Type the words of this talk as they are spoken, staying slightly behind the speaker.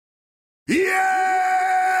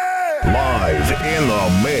Yeah! Live in the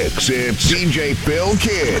mix, it's DJ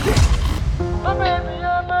PhilKiD.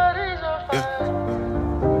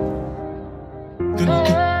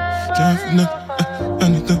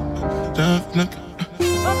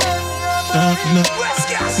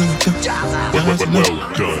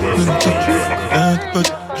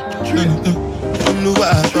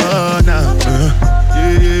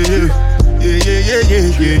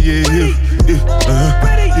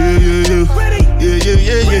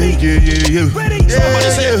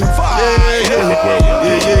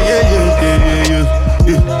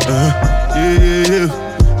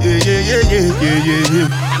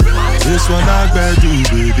 This one I better do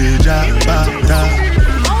with the jabba.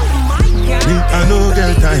 Me I no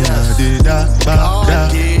get time na the da.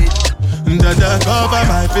 Dada cover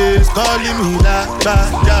my face, calling me la ba.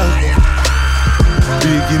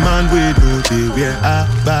 Biggie man we know they wear a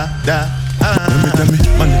ba da. Tell me,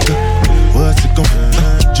 my nigga, what's it gon'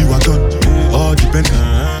 G-Wagon, all depend.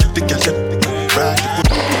 Take your shit, ride the foot.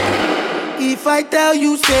 If I tell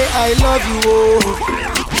you, say I love you, oh.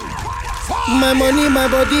 My money, my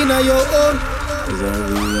body, now your own.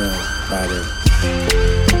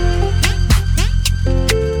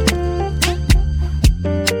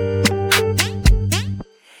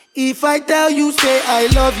 If I tell you, say I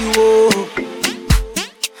love you, oh.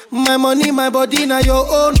 My money, my body, now your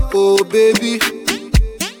own, oh baby.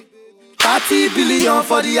 30 billion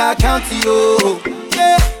for the account, oh.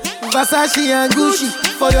 Yeah, Versace and Gucci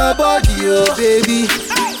for your body, oh baby.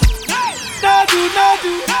 No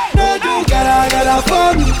do, gotta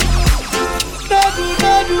for me. No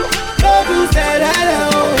do, say hello.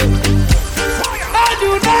 No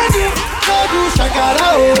do, shakara,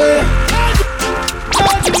 oh.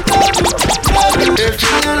 No do,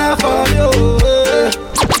 shakara for you.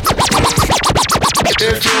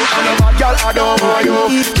 If you are a bad girl, I don't want you.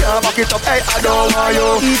 Can't back it up, hey, I don't want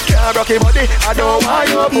you. Can't rock your body, I don't want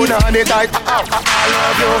you. Put on it tight, I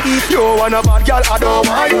love you. If you want a bad girl, I don't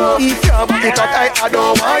want you. Can't back it up, hey, I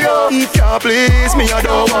don't want you. Can't please me, I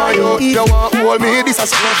don't want you. You want hold me, this a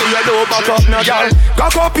song for you. Don't back up, now, girl.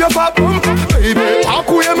 Cock up your fat bump, baby. Walk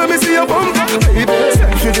away, let me see your bump, baby.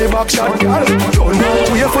 Send for the back shot, girl. Don't walk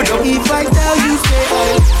away for the. If I tell you, say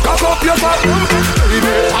I. Cock up your fat bump, baby.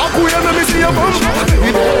 Walk away, let me see your bump.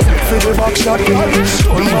 For the back shot, girl.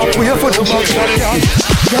 Don't walk away for the back shot, girl.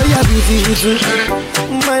 Girl, you're beautiful.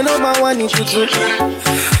 My number one is you.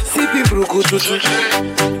 CP Bruku tutu.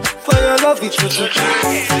 For your love it's tutu.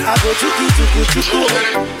 I go chuku.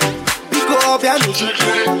 Pick up your nuju.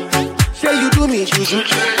 Say you do me juju.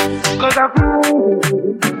 Cause I'm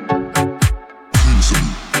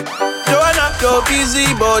Joanna, your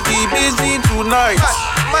busy body, busy tonight.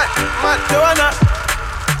 Joanna,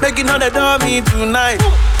 making all the dummy tonight.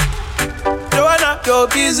 Joanna, your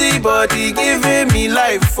busy body giving me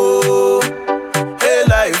life, oh. Hey,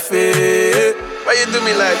 life, hey. Why you do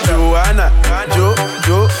me like Joanna?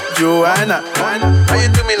 Joanna. Why you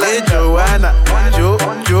do me like Joanna?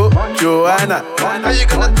 Joanna. How you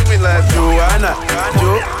gonna do me like Joanna?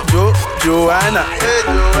 Joanna. Hey,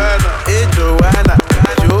 Joanna. Hey, Joanna.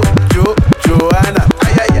 Joanna.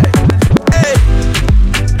 Ay. Hey,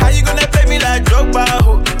 how you gonna play me like Drogba,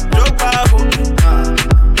 ho?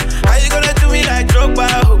 How you gonna do me like Drogba,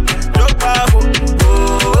 ho?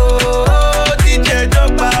 Oh, DJ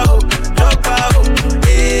Drogba, ho.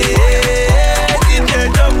 DJ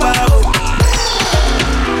Drogba, ho.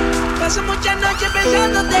 Paso muchas noches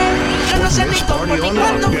pensándote. Yo no sé ni cómo ni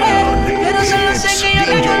cuándo fue, pero solo sé que yo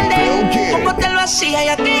recordé cómo te lo hacía y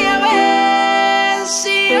aquella vez.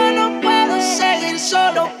 Si yo no puedo seguir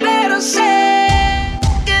solo, pero sé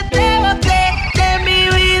que te boté, de mi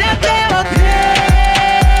vida te boté.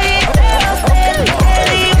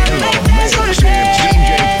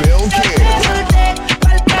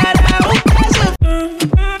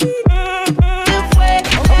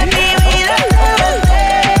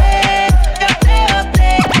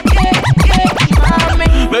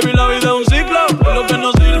 Baby, la vida es un ciclo, lo que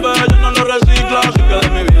no sirve yo no lo reciclo. Así que de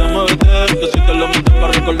mi vida muévete, que si te lo metes para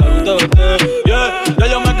recordar un TBT. Yeah, ya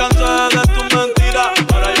yo me cansé de tus mentiras.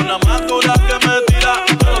 Ahora hay una más dura que me tira.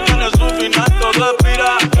 Todo tiene su final, todo expira.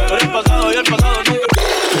 Pero el pasado y el pasado nunca.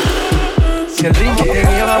 Si el ritmo te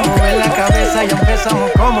lleva a mover la cabeza, ya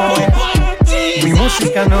empezamos como es. Mi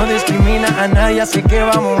música no discrimina a nadie, así que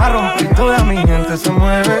vamos a romper. Toda mi gente se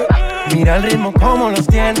mueve. Mira el ritmo como los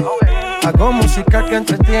tiene. Hago música que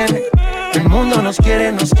entretiene. El mundo nos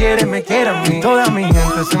quiere, me quiere a mí. Toda mi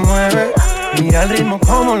gente se mueve. Mira el ritmo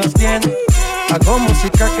como los tiene. Hago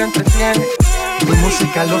música que entretiene. Mi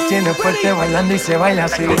música los tiene fuerte bailando y se baila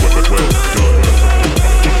así.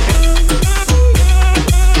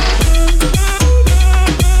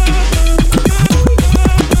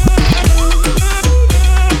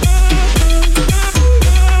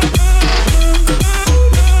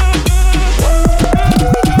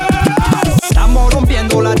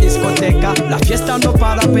 discoteca, la fiesta no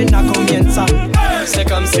para apenas comienza. C'est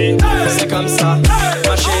comme si, c'est comme ça,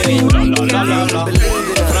 ma chérie, la la la.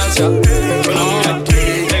 Francia, Colombia,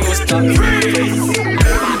 te gusta. Y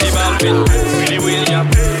Balvin, Willy William,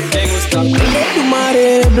 te gusta. You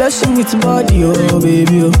marry, bless you with body, oh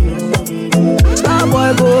baby, oh.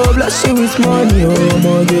 Starboy go, bless you with money, oh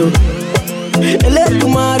my girl. Let you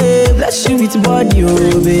marry, bless you with body,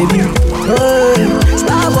 oh baby. Hey,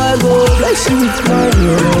 Starboy go, bless you with money,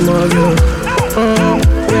 oh my girl.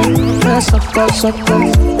 Yeah, sucker, sucker,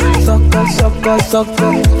 sucker, sucker,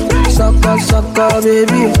 sucker, sucker, sucker,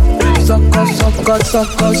 baby. Sucker, sucker,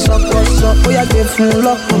 sucker, sucker, sucker. Oh yeah, get from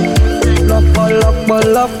lock, lock, lock,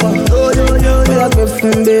 lock. Oh yeah, get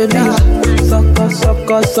from baby. Sucker,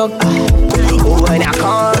 sucker, sucker. When I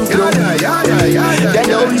come through, they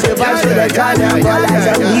know we survive, so they can't go like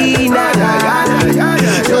a winner.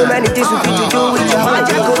 So many things we fit to do with your heart,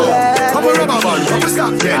 you go there. Couple rubber band, couple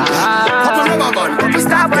stop then. Couple rubber band, couple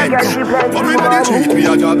stop then. Up in the street, we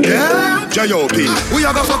are up there. J.O.P. We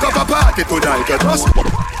are gonna fuck up a party tonight, get us.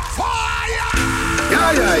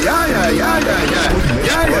 Yeah.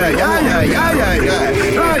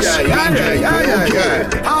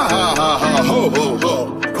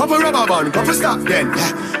 Couple rubber band, couple stop then.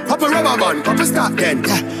 Couple rubber band, couple stop then.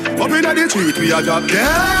 Up in the street, we are up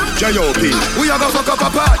there. J.O.P. We are gonna fuck up a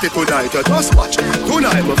party tonight, just watch.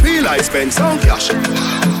 Tonight we feel like spend some cash.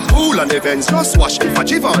 Cool and events, just wash. If a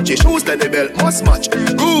Givenchy shoes, then the belt must match.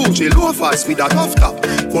 Gucci loafers with a tough top.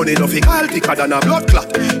 Funny enough, it all thicker than a blood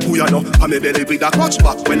clot. Who you know, I'm a belly with a clutch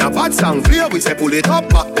back. When a bad sound clear, we say pull it up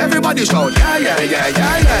back. Everybody shout, yeah.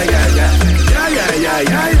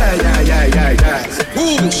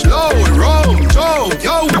 Push, load, roll, jump,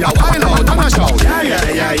 yo, we are wild out and a shout. Yeah.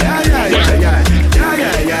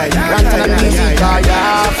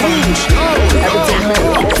 Push, load,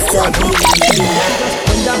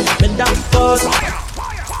 Bend down, pause.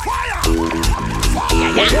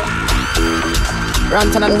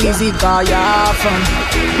 Rantan and Weezy got ya fun.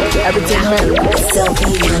 Everything man.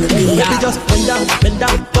 Maybe just bend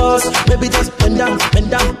down, pause. Maybe just bend down, pause. Maybe just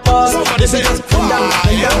bend down, pause. Maybe just bend down.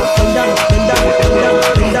 Maybe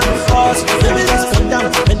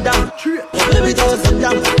just bend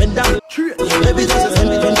down. Maybe just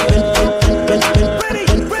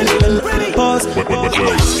pause.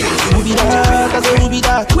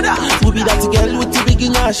 Who be that girl with the big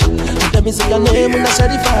nash? Let me say your name when I share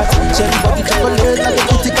the fact. Share the body chocolate like a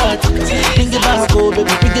kitty cat. Bring it back, oh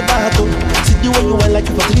baby, bring it back, oh. See the way you want like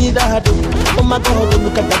you for Trinidad, oh. Oh my God,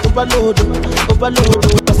 look at that overload,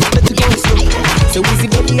 cause let it go slow. So Weezy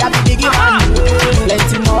baby, I be digging man.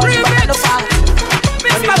 Plenty more, but no fat.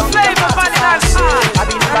 Mr. Flavor, Vanilla Star. I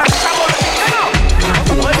be back.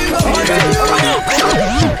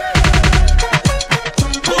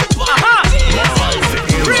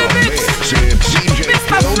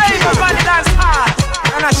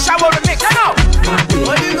 And I shower the mix, I know.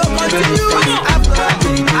 What you gonna continue?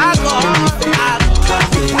 Alcohol.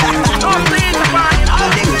 Don't please the body.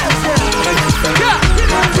 Yeah.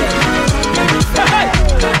 Hey.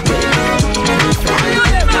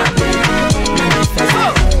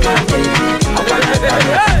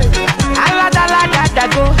 Alada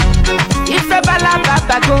go. If a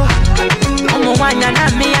balada go. Omo wanya na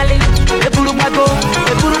mi ale. Eburu bago.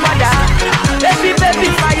 Baby,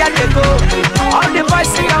 fire they go. All the boys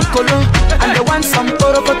sing uncle, and they want some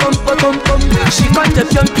poro tom. She got the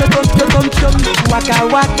pium.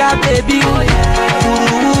 Waka baby,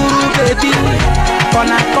 ooh baby,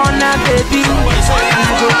 corner baby. And I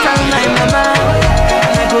go tell my mama,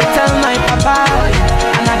 and I go tell my papa,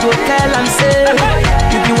 and I go tell and say,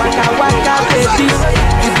 you be waka baby,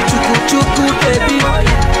 you be chuku baby,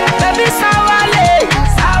 baby sawale,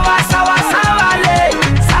 sawale.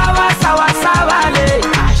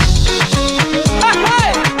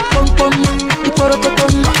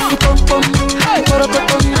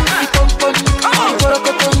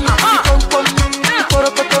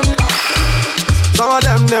 Some of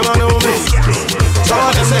them never know me. Some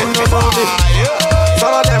of them ain't no for me.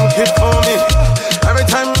 Some of them keep for me. Every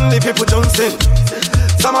time the people jump in,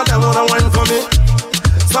 some of them wanna wine for me.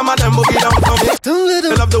 Some of them boogie down for me.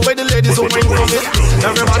 They love the way the ladies will wine for me.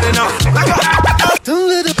 Everybody now,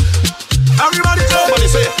 everybody know.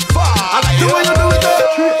 I like the way you do it.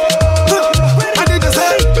 I need to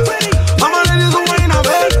say, I'm a ladies who wine up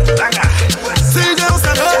it. See them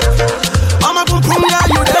said it. I'm a pum yeah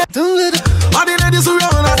you there. All the ladies who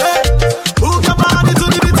run a day. Hook your body to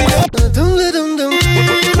the beat.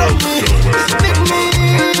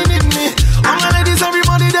 Need me. All my ladies,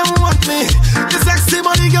 everybody them want me. The sexy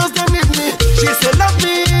body girls them need me. She say love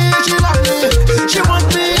me, she love me. She want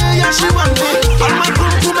me, yeah she want me. All my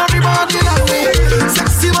pum everybody.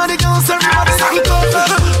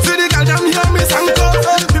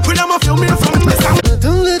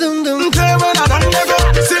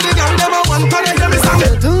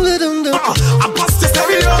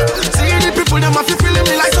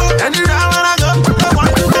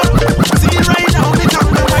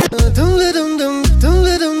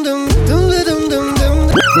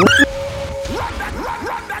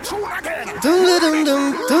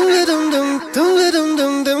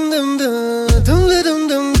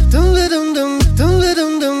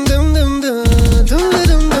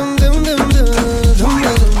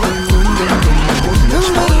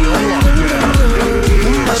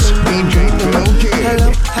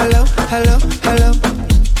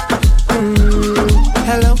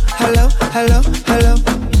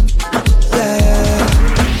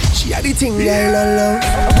 thing, girl, love.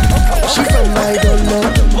 She from I don't know.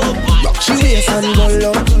 She wears and go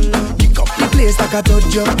low. The place like a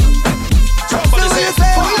dojo. Somebody say,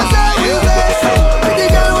 pretty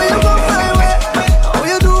girl, when you come my way, what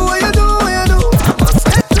you do?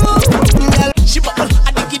 She bubble, a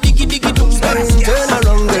diggy do. Turn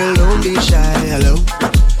around, girl, don't be shy. Hello.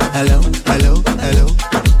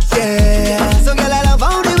 Yeah, so girl, I love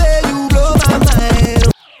how the way you blow my mind.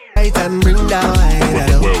 Right and bring down wine.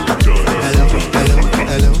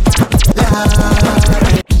 Hello.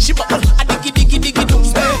 She bubble, a diggy do.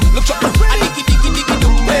 Look up, a diggy do.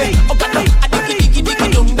 Oh God, a diggy do.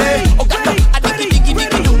 Oh God, a diggy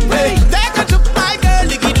do. Take a look, my girl,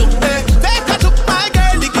 diggy do. Take a look, my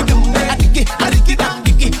girl, diggy do. I lick it down.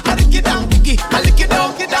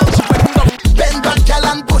 She bend down, bend back, girl,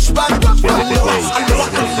 and push back.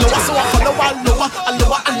 Lower, so I follow all lower. So I follow all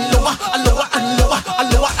lower.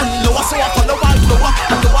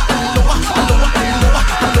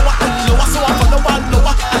 So I follow all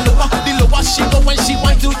lower. The lower she go when she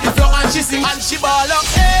went to the floor and she sing and she ball up.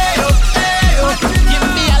 Ayo. Give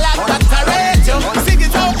me a lot of tarot. Sing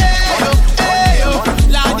it out. Ayo.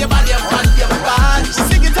 Loud your body up on your body.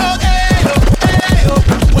 Sing it out. Ayo.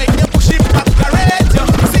 When you push it back,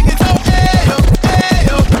 tarot. Sing it out.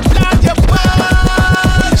 Ayo. Loud your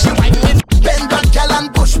body. She whining. Bend back, girl, and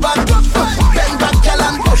push back. Bend back, girl,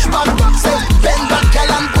 and push back. Say, bend back,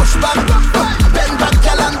 girl, and push back. Bend back,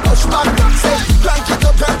 girl, and push back. Say, crank it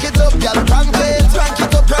up, girl, crank it up.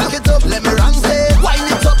 Let me rank it.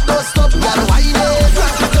 Wind it up, don't stop, girl, wind it.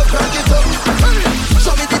 Crank it up.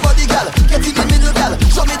 Show me the body, girl. Get in the middle, girl.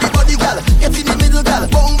 Show me the body, girl. Get in the middle, girl.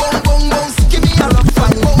 Bong. Give me a rough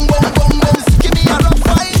fine. Bong. Give me a rough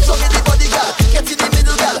fine. Show me the body, girl. Get in the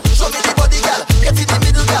middle, girl. Show me the body, girl. Get in the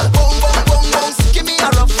middle, girl. Bong. Give me a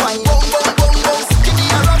rough fine. Bong. Give me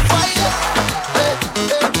a rough fine. Hey.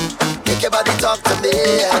 Make your body talk to me.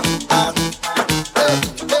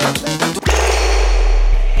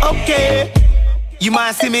 Okay, you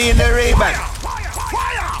might see me in the Ray-Ban.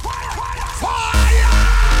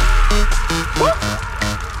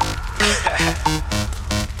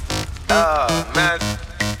 Oh man,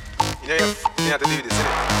 you have to do this,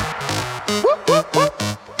 innit?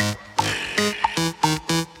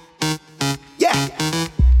 Yeah.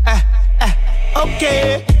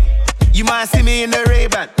 Okay, you might see me in the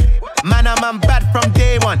Ray-Ban. Man, I'm bad from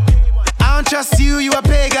day one. I don't trust you, you a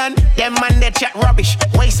pagan. Them man they chat rubbish,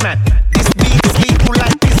 waste man. This beat is lethal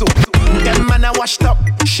like Bizzle. Them man I washed up,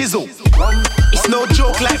 shizzle. It's no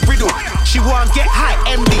joke like Riddle. She won't get high,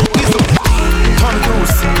 MD Bizzle. Tom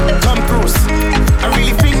Cruise. I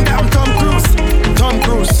really think that I'm Tom Cruise.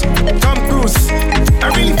 I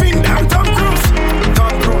really think that I'm Tom Cruise.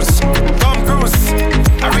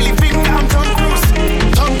 I really think that I'm Tom Cruise.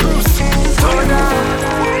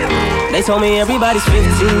 They told me everybody's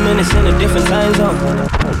 15 minutes in a different time zone.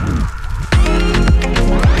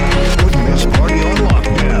 Putting this party on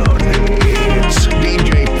lockdown. It's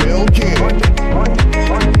DJ PhilKiD.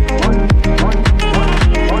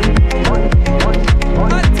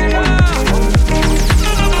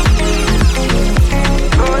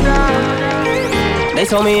 They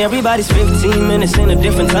told me everybody's 15 minutes in a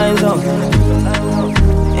different time zone.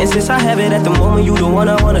 And since I have it at the moment, you the one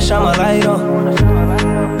I wanna shine my light on.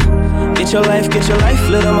 Get your life,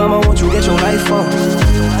 little mama, won't you get your life on?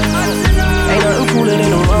 Ain't nothing cooler than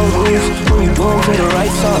the wrong moves when you do them to the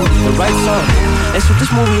right song. Let's shoot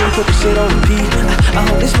this movie and put the shit on repeat. I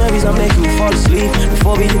hope this memories are making you fall asleep.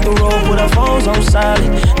 Before we hit the road, put our phones on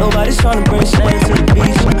silent. Nobody's trying to bring sand to the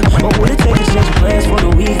beach. What would it take to change plans for the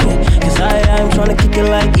weekend? Cause I'm trying to kick it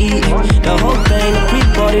like eating. The whole thing, the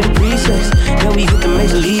pre-party, the pre-sex. Then we hit the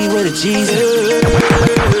major league with a Jesus.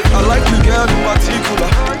 I like you, girl, in particular.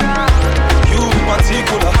 You in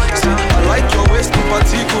particular. I like your waist in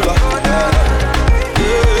particular.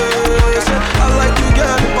 I like you,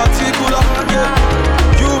 girl, in particular.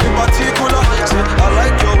 You in particular. I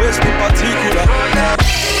like your waist in particular.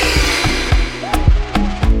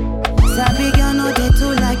 Sabi girl, no they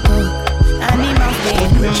too like animals they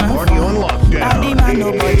This party on lockdown.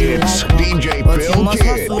 It's DJ but you must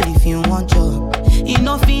PhilKiD. hustle if you want job. You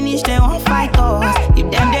no finish, they won't fight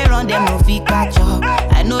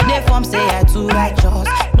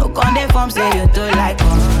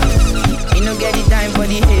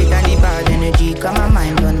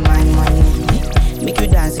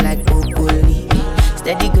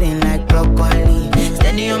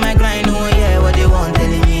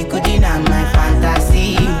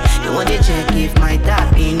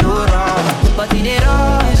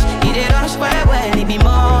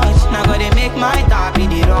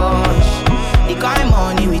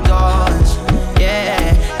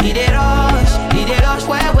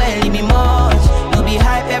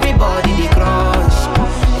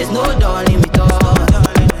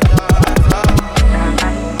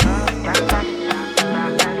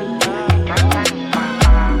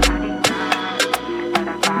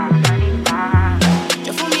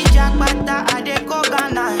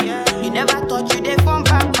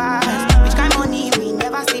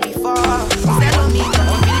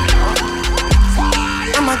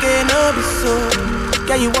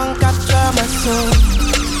Yeah, you won't capture my soul.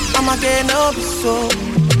 I'ma get no be so.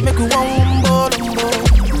 Make you one umbo.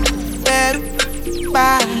 Better,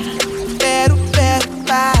 bye.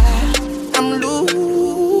 I'm loose.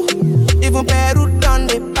 Even Peru done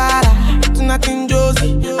the para. Tonight in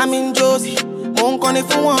Josie, I'm in Josie. Won't call it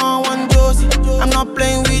for one Josie. I'm not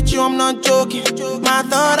playing with you, I'm not joking. My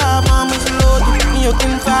thought of mom is loaded. You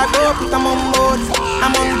can talk up, but I'm on board.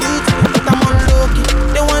 I'm on duty, but I'm on low-key.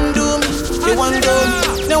 They want do me, they want do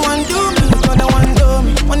me. They want do me, but they want do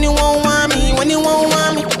me. When you won't want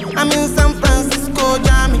me, I'm in San Francisco,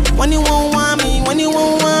 Jammy. When you won't want me,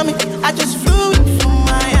 I just flew in from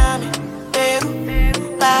Miami. Peru,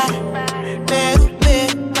 bye.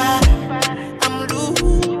 I'm loose.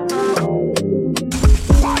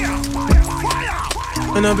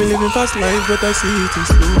 And I've been living fast life, but I see it in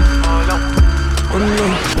slow. Oh no,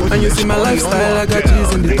 and you see my lifestyle, I got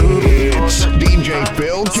cheese in the door. It's DJ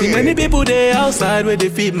PhilKiD. See many people there outside where they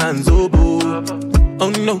feed man's oboe. Oh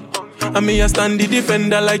no, and me I stand the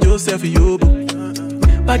defender like Joseph Yobo.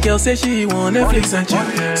 But girl say she want Netflix and chill,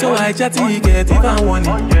 so I chatty get even one.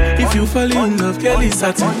 If you fall in love, girl is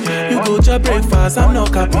satin. You go to breakfast, I'm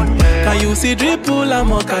not capping. Can you see dripple, I'm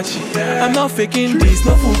not catching. I'm not faking this,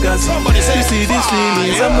 no fugazi. You see these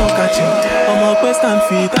feelings, I'm not catching. I'm a quest and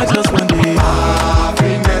feet, I just want it.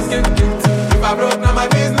 If I broke, now my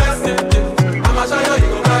business. I'ma show you, you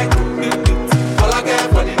go right. All I get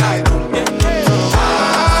for the night.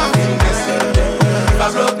 If I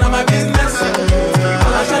broke, now my business.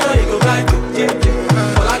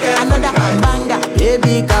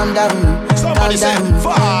 Baby, calm down, calm down.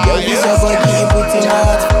 Yo, this your body, you put in my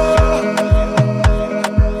heart.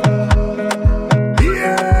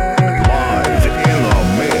 Live in the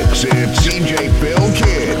mix, it's DJ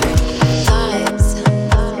PhilKiD.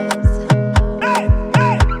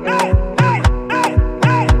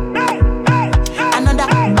 Another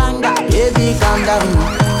banger. Baby, calm down,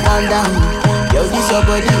 calm down. Yo, this your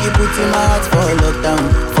body, you put in my heart. For lockdown,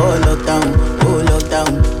 oh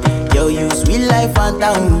lockdown. Yo, you sweet life,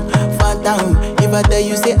 phantom. If I tell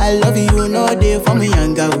you say I love you, you know they for me,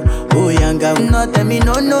 young girl. Oh, young girl. No, tell me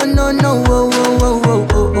no. Oh.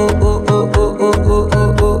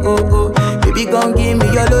 Baby, gon' give me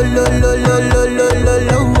your lo. You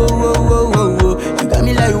got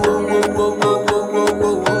me like whoa.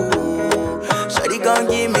 Shawty gon'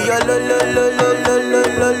 give me your lo.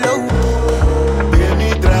 Baby,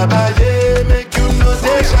 trabaje, make you know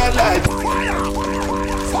say shine like.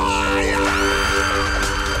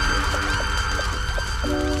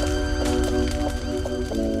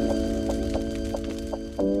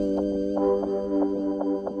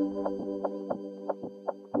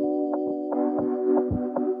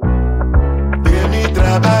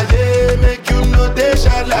 Make you know they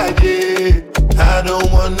shall like it. I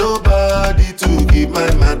don't want nobody to give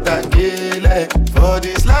my matter like. For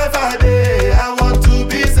this life I day, I want to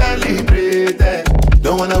be celebrated.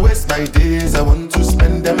 Don't wanna waste my days, I want to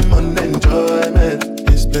spend them on enjoyment.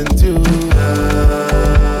 It's plenty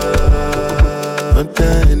of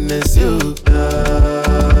kindness, you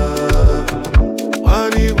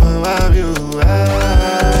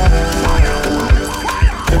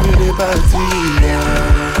every day party.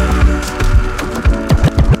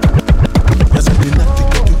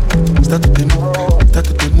 Start to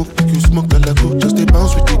move, you smoke the lago, just a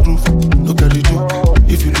bounce with the groove. No carry do.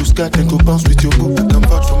 If you lose God, then go bounce with your boo. I come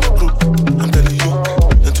out from my group, I'm telling you.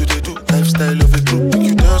 And to they do, lifestyle of a group. Make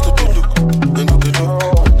you dance to the look, and to the look.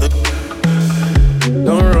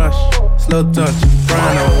 Don't rush, slow touch,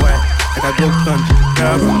 run away. Like I go country,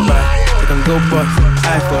 grab and buy. I can go bust,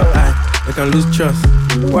 eye for eye. I can lose trust.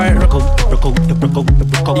 White rock, we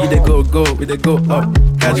they go, we they go up.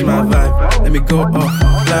 Catch my vibe, let me go up.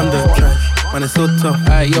 Slam the track, man it's so tough.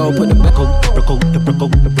 Alright, yo, put the back up.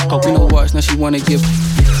 You know what? Now she wanna give.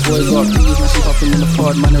 Boy got peas, now she hopping in the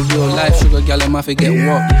pod. Man, a real life sugar gal, I might forget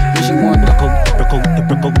what. When she want the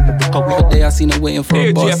other day I seen her waiting for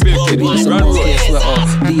a boss. Baby, it's a monkey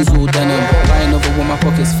sweater, diesel denim. Buying over with my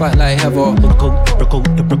pockets fat like heather.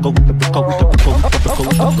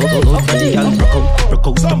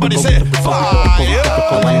 Somebody say fire.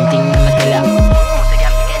 One thing I tell ya.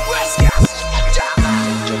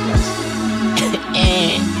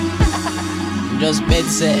 Just bed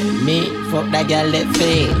set me, fuck that girl that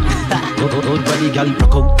fade. Good body girl,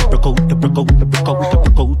 broke out. Good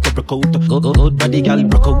body girl,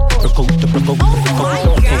 broke out.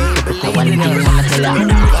 One thing I tell ya.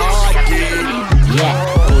 Yeah,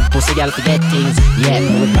 good pussy girl forget things. Yeah,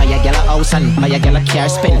 we buy a girl a house and buy a girl a car.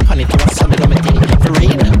 Spend money to a son, don't me take it for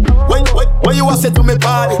real. When you was say to me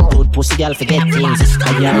body, good pussy girl forget things.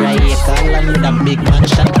 Buy a right call and with a big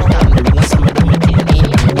mansion. Pretend we want somebody to me take it.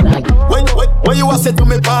 When you a say to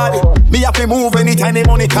me party, me have to move anytime the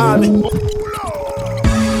money call me.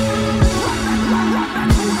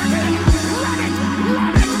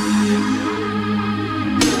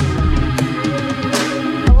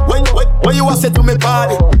 When you a say to me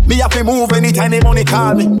party, me have to move anytime the money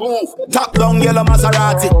call me. Top down yellow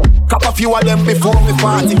Maserati, cop a few of them before me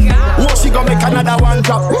party. Oh, she gon' make another one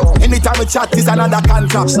drop. Anytime we chat is another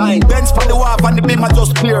contract. Bench for the wharf and the beam are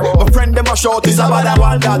just clear. My friend them a short is about that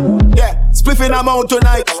one that. Yeah, spliffing amount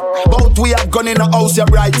tonight. Both we have gone in the house, you're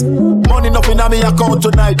right. Money nothing on me account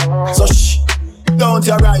tonight. So shh, don't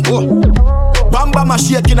you right. Bam bam a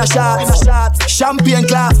shake in a shot. Champagne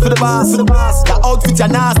glass for the boss. The outfit a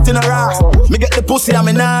nasty in a rocks. Me get the pussy and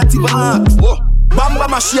me naughty but Bam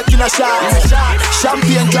bam a shake in a shot.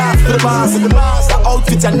 Champagne glass for the boss. The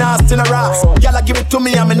outfit a nasty in a rocks. Y'all give it to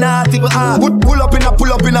me and me naughty but pull up in a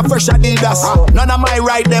fresh Adidas. None of my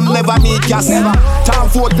ride them never need gas. Time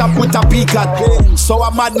for top with a peacock. So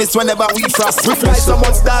a madness whenever we frost. We fly so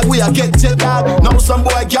much dog we a get jet dog. Now some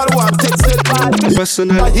boy girl want text it bad.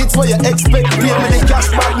 Personally, hits for your expect. Pay me the cash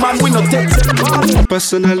back man we no text it bad.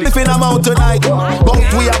 Personally, if in a mount tonight, both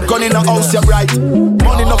we have gone in the house you're right.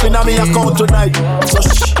 Money nothing on me account tonight. So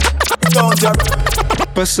shh, don't you.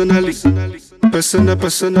 Personally,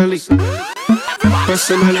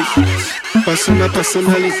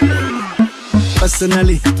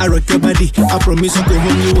 Personally, I rock your body. I promise you go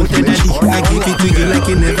home, you won't tell daddy. I give it to you like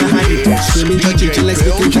you never had it. Screaming, touching like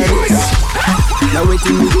speaking Chinese. Now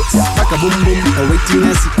waiting me, back a boom boom. Now waiting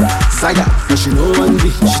I see Saga, but she know one be.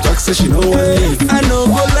 She talks so she know one leave. I know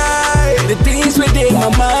go lie, the things within my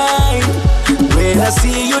mind. When I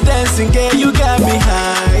see you dancing, girl, you got me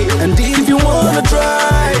high. And if you wanna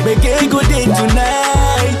try, make a good day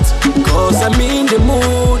tonight. Cause I'm in the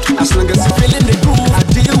mood. As long as you feeling the groove, I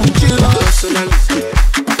deal with you. Personally,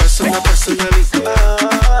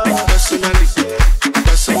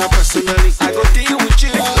 I go deal with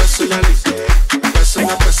you. Personally.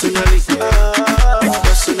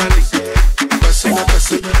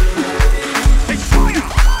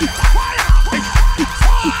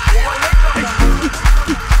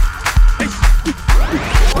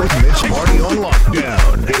 This party on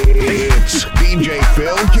lockdown. It's DJ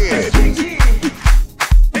PhilKiD.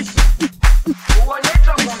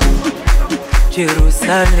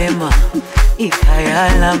 Jerusalema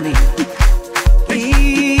ikayalami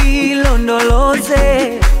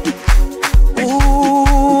ilondoloze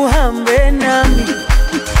uhambe nami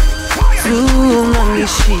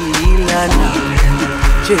zungangishilana.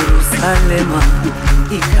 Jerusalema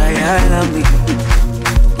ikayalami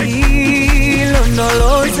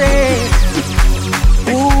ilondoloze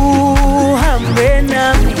uhambe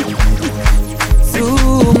nami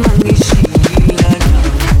zungangishilana.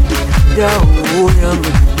 Dawo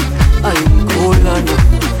yami ayikholana,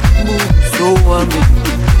 buso wami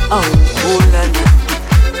awukholana.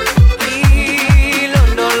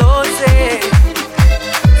 Ilondoloze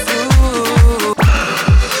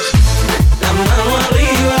la mano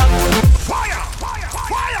arriba. Fire, fire,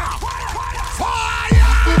 fire, fire.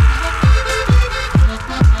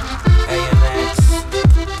 AMX,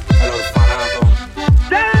 hello Fanato.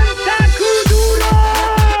 Danza Kuduro.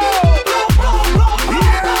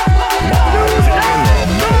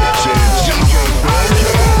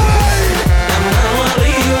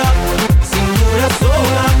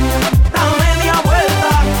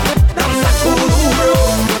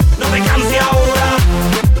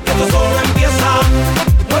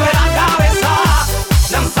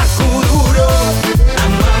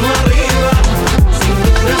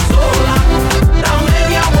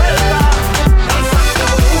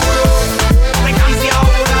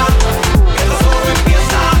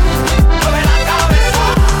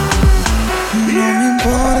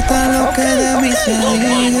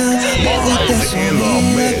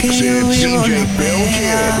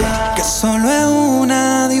 Que solo es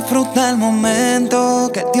una, disfruta el momento,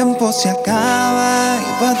 que el tiempo se acaba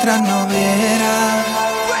y para atrás no viera.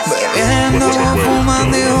 Bebiendo,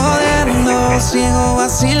 fumando y jodiendo, sigo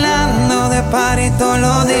vacilando de party todos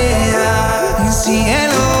los días. Mi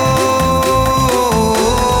cielo.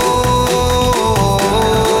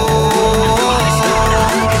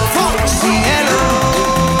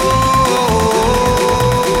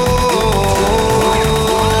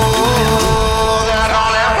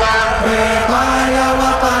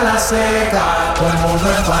 Todo el mundo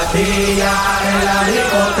en pastilla en la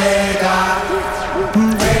discoteca.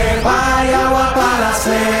 Pepa y agua para la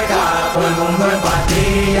seca. Todo el mundo en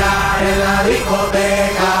pastilla en la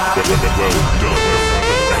discoteca.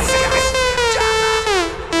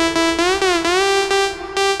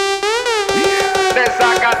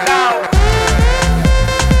 Desacatado.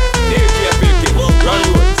 DJ PhilKiD.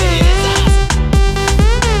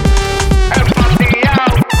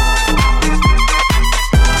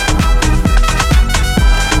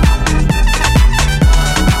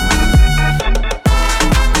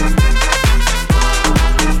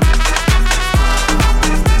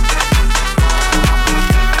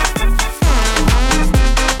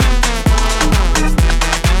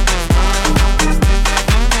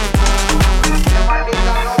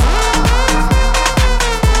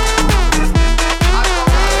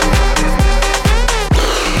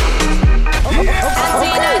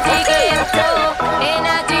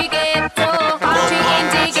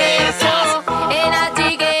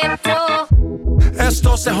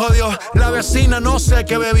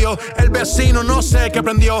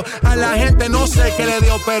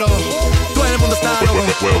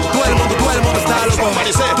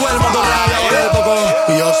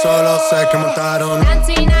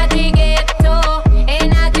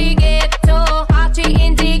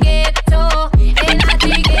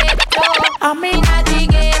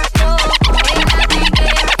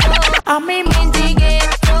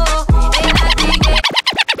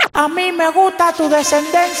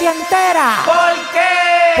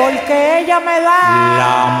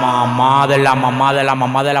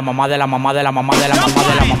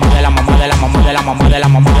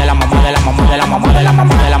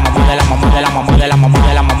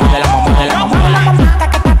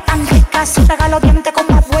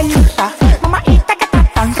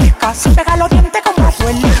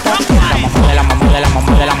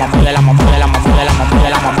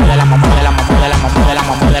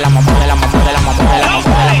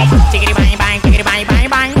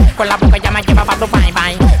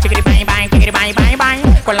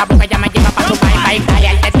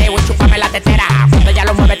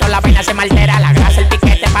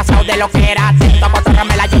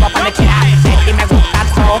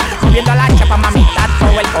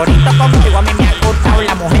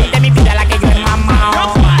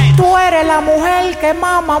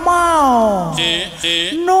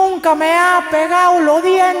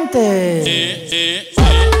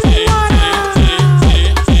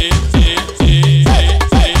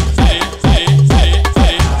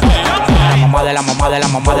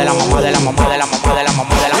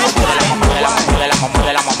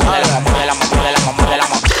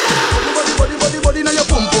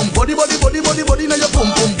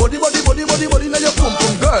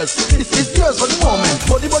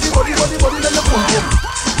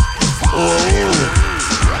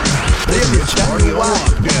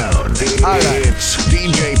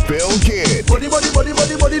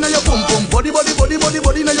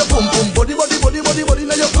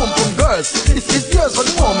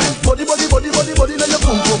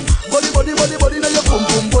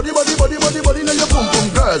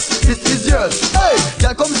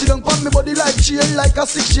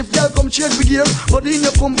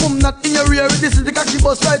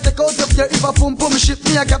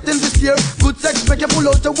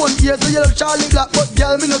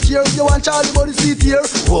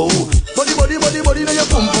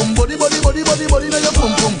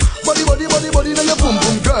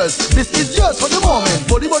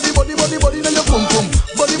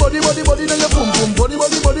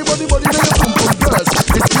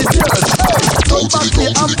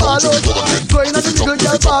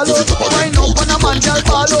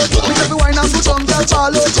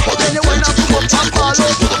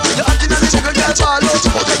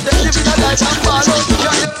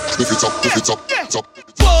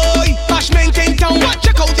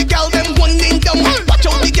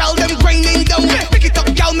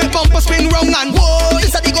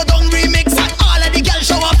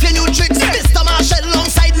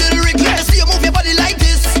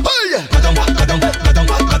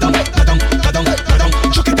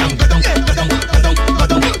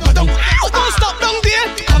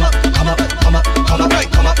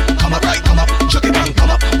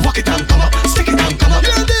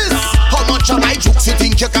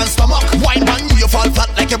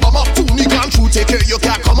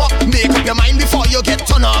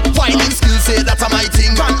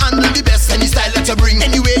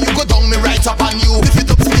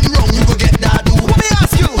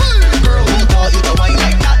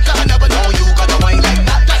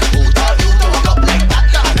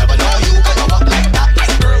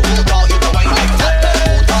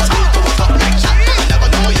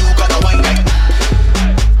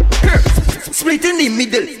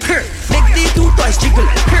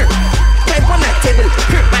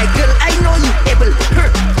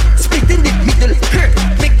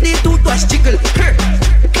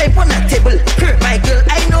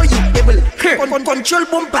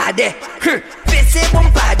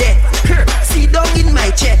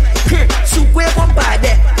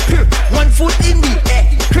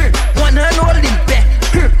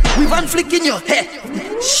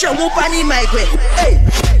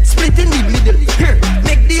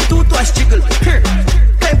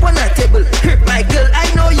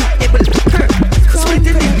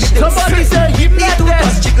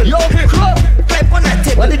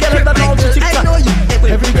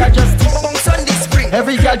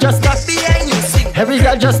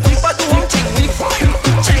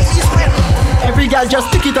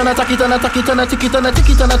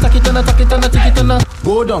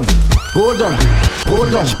 go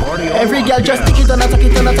down. Every girl just tick it on, tick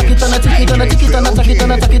it on, tick it on, tick it on, tick it on, tick it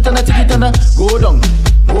on, tick it on, tick it on, go down,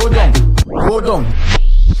 go down, go down.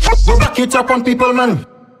 Go back it up on people, man.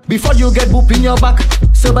 Before you get boop in your back.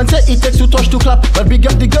 Seven say it takes 2 touch to clap, but big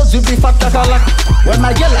up the girls with the fat cackalack. Well,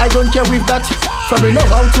 my girl, I don't care with that. From you know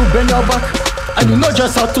how to bend your back, and you know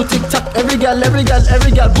just how to tick tock. Every girl,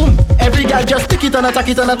 boom. Every girl just tick it on, tick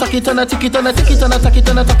it on, tick it on, tick it on, tick it on, tick it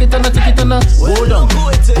on, tick it on, tick it on. Go down,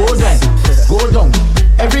 go down, go down.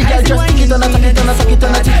 Every girl just tick it on, tick it on, tick it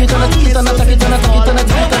on, tick it on, tick it on, tick it on,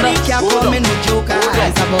 tick it on, tick it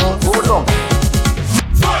on. Go down.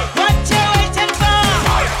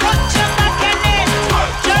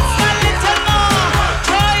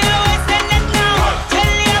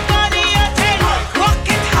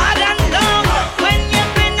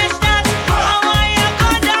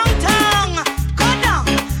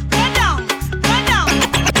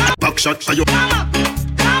 Shot for you.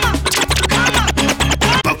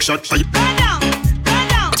 Back shot for you.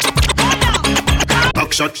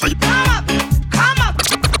 Back shot for you.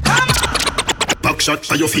 Back shot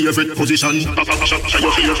for your favorite position. Back shot for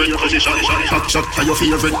your favorite position. Back shot for your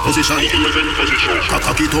favorite position.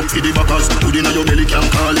 Cock it up for the backers. Put in your belly, can't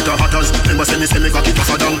call it a hatters. Remember say me cock it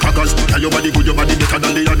tougher than crackers. Tell your body good, your body better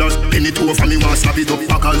than the others. Penny two for me, want slap it up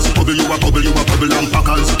packers. Bubble you a bubble and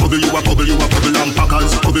packers. Bubble you a bubble and packers. Bubble you a bubble and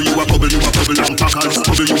packers. Bubble you a bubble.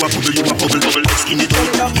 Skin it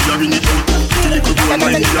out, hearing it out. Till it could do a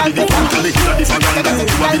mind, you are the front and the hill of the faganda.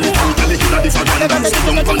 You are the front and the hill of the faganda. Sit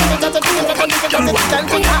down panic, girl walk on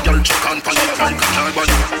panic, girl chuck on panic, girl catch her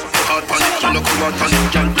body. Go hard panic, you no come out panic,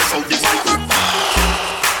 girl bless out the bike.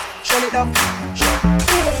 Shut it up.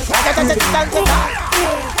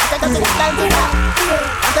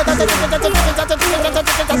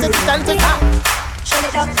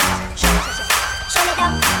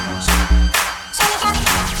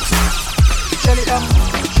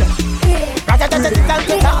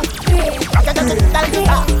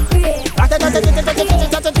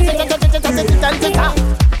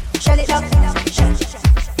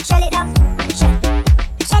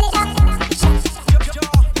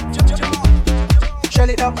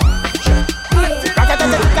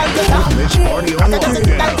 This party on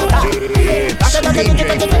lockdown. It's DJ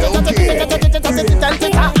PhilKiD.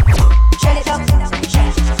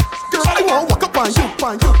 Girl, I wanna walk up on you, Girl,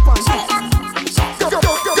 I wanna walk up on you like.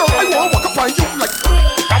 Girl, I wanna walk up on you.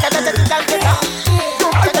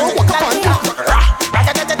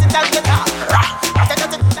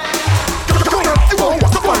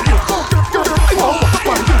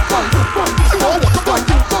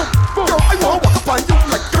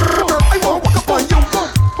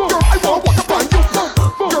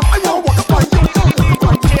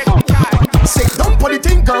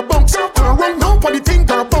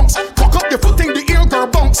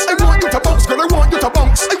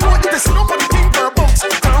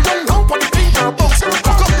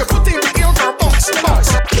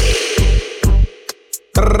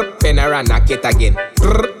 Knock it again,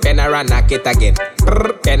 bend around, knock it again,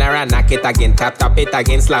 bend around, knock it again, tap it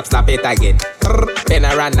again, slap it again, bend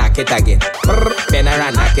around, knock it again, bend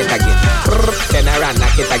around, knock it again, bend around,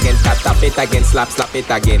 knock it again, tap it again, slap it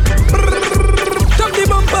again. Tap the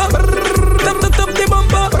bumper, tap the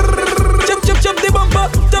bumper, chop the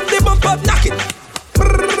bumper, knock it.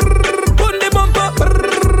 Put the bumper,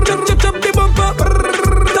 chop the bumper,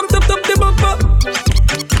 tap the bumper.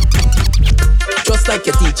 Just like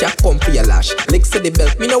your teacher, come for your lash. Licks to the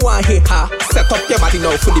belt, me no want hear ha. Set up your body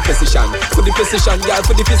now for the position, girl, for the position.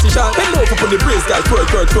 Bend over for the brace, girl,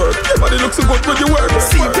 twerk. Your body looks so good when you work.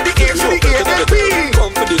 C to the A to the A and B.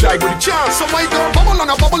 Come for the like with the chance. So my girl, bubble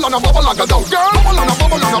and a bubble and a bubble and a down. Girl, bubble and a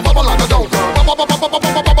bubble and a bubble and a down.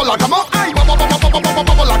 Bubble like a ma,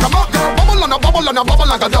 bubble like a ma. Girl, bubble and a bubble and a bubble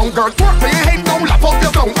like a down. Girl, twerk for your head down, lap up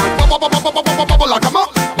your down. Bubble like a ma,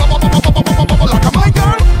 bubble like a ma.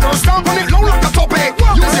 Girl, stamp on it low like a topic.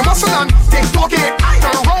 Use your muscle and take talk it.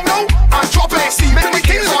 Girl, roll low and drop it. See, make me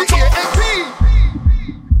kill on top.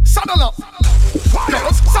 Saddle up,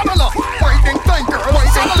 girls, saddle up. Waiting time, girl,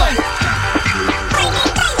 waiting time.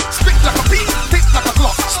 Spit like a bee, tick like a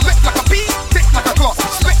clock. Spit like a bee, tick like a clock.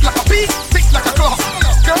 Spit like a bee, tick like a clock.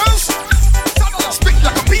 Girls, spit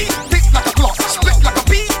like a bee, tick like a clock. Spit like a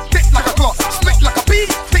bee, tick like a clock. Spit like a bee,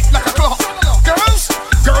 tick like a clock. Girls,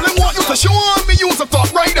 girl, I want you to show me use a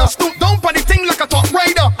top rider. Stoop down for the thing like a top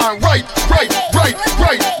rider. And right.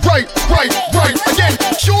 Again,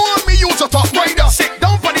 show me use a top rider. Sit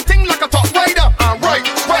down for the thing like a top rider. And right.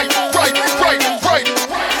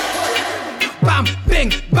 Bam,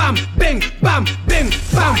 bing, bam, bing, bam, bing,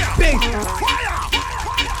 bam, bing.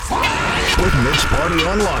 Putting this party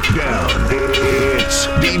on lockdown. It's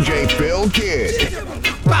DJ PhilKiD.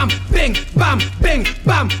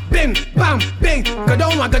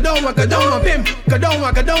 Kadoma, Kadoma, bim,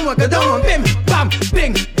 Kadoma, Kadoma, Kadoma, bim, bam,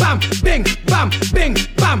 bing, bam, bing, bam, bing,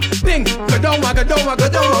 bam, bing, Kadoma, Kadoma,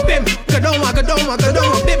 Kadoma, bim, Kadoma, Kadoma,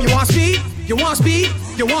 Kadoma, bim. You want speed? You want speed?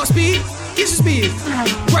 You want speed? Get your speed.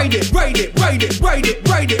 Ride it, ride it, ride it, ride it,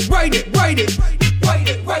 ride it, ride it, ride it, ride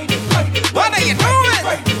it, ride it, ride it. What are you doing?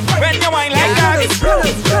 When you whine like that?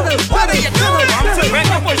 What are you doing? When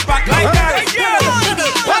you push back like that?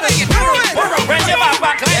 What are you doing? When you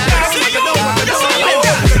back like that?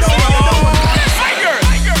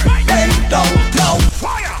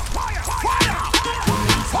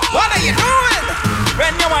 What are you doing?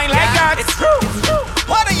 When you whine like that? It's true.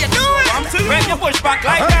 What are you doing? When you push back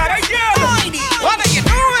like that? What are you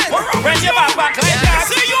doing? When you back like that?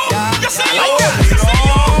 You say like that.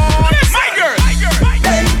 My girl.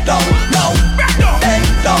 Bend down now. Bend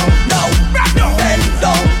down now. Bend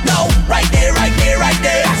down now. Right there, right there, right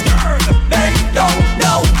there. Bend down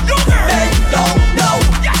now. Bend down now.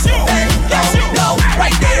 Bend down now.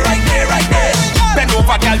 Right there, right there, right there. Bend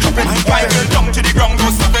over, girl, drop it. Drive girl down to the ground,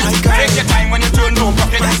 don't stop it. Take your time when you turn, no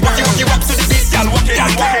pocket. Walk it, walk to the beat, girl, walk it,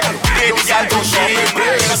 walk it. Baby, girl, don't shame.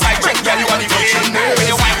 The side check, girl, you are the main. When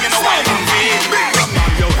you whine, you know why I'm vain.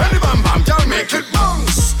 Yo, helly bam bam, girl, make it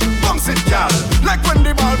bounce. Bounce it, girl. Like when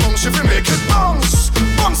the ball bounce, if you make it bounce.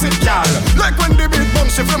 Bounce it, girl. Like when the beat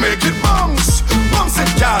bounce, if you make it bounce. Bounce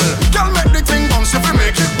it, girl. Girl, make the thing bounce, if you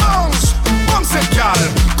make it bounce. Bounce it, girl.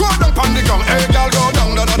 Go down on the ground, hey, girl, go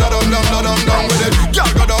down, down, down, down, down, down, down with it.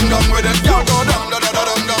 Girl, go down, down with it. Girl, go down, down, down,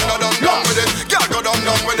 down, down, down, down with it. Girl, go down,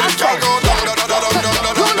 down with it. Girl, go down, down, down, down,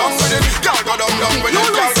 down, down, down with it. Girl, go down, down with it.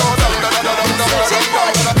 Girl, go down, down, down, down, down,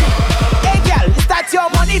 down. Hey, girl, is that your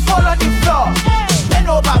money fall on the floor? Bend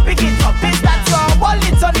over, pick it up. Is that your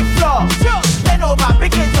wallet on the floor? Bend over,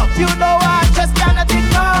 pick it up. You know I just cannot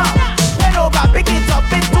ignore. Bend over, pick it up.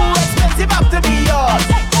 It's too expensive up to be yours.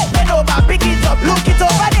 Bend over, pick it up. Look it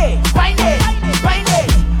over there. Find it, find it,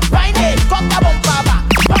 find it. Cock the bumper back.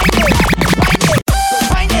 Find it, find it,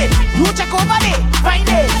 find it. You check over there. Find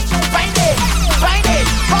it, find it, find it.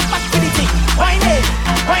 Come back to the thing. Find it,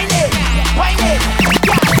 find it, find it.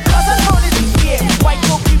 Doesn't know this game. Why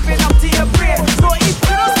you keeping up to your brain? So if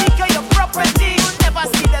you don't secure your property, you'll never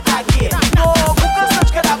see that again. No, Google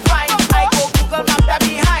search could I find. I go Google map that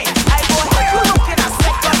behind. I go help you look in a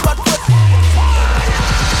second, but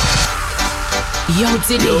Yo,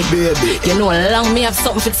 Diddy, yo, baby. You know long me have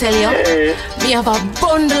something to tell you. Me have a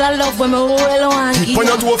bundle of love when me roll on. Tip on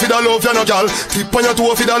your toe for the love, you no gal. Tip on your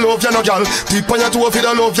toe for the love, you no gal. Tip on your toe for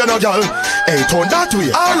the love, you no gal. Hey, turn that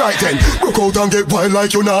way. Alright then, broke out and get wild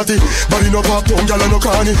like you naughty. Body no pop down, gal and no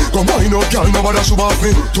carny. Come wind up, gal, nobody should off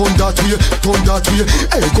me. Turn that way, turn that way.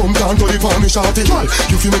 Hey, come down to the farm, shorty. Gal,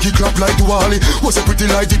 you feel make it clap like the Wally. Was a pretty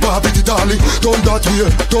like the Barbie, the Dolly. Turn that way,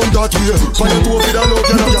 turn that way. Tip on your toe for the love,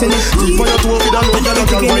 you no gal. Tip on your toe for the love, you no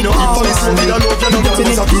gal. Why no keep on me so for the love, you no gal.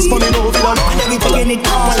 It's a piece for me now for the love. When you taking it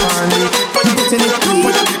all on me, you putting it deep.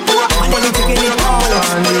 When you taking it all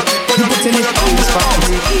on me, you putting it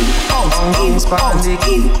Bounce pandic,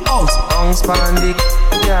 bounce pandic,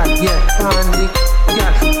 yeah, yeah, pandic,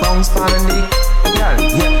 yeah, bounce pandic, yeah,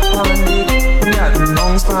 yeah, pandic, yeah,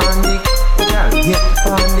 bounce pandic, yeah, yeah,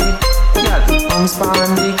 pandic, yeah, bounce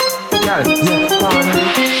pandic, yeah, yeah, pandic,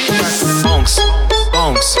 bounce,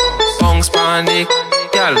 bounce, bounce pandic,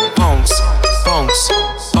 yeah, bounce, bounce,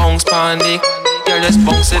 bounce pandic, yeah, just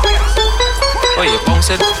bounce it, oh yeah, bounce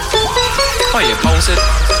it, oh yeah, bounce it.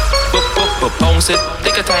 Bounce it,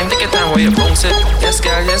 take your time, while you bounce it. Yes,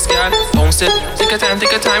 girl, bounce it. Take your time,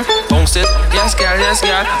 bounce it. Yes, girl,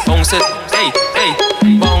 bounce it. Hey, hey,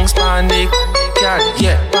 bounce pandic, girl,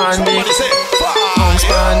 yeah, pandic. Bounce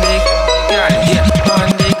pandic, girl, yeah,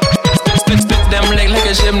 pandic. Split them leg like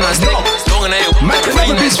a gymnastic. Long and I make it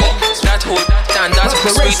nice. That whole time, that's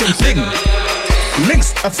sweet. Big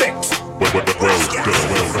links effect.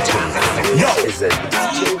 Yo, is it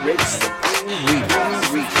DJ Riggs?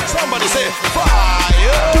 Somebody say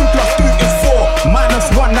fire. 2 + 2 is 4.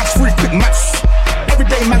 -1, that's 3 quick maths.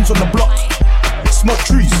 Everyday man's on the block. Smoke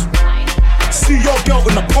trees. See your girl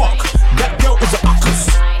in the park. That girl is a uckers.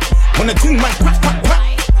 When the team went quack, quack, quack,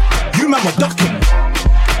 you man were ducking.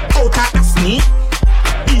 Oh, that's me.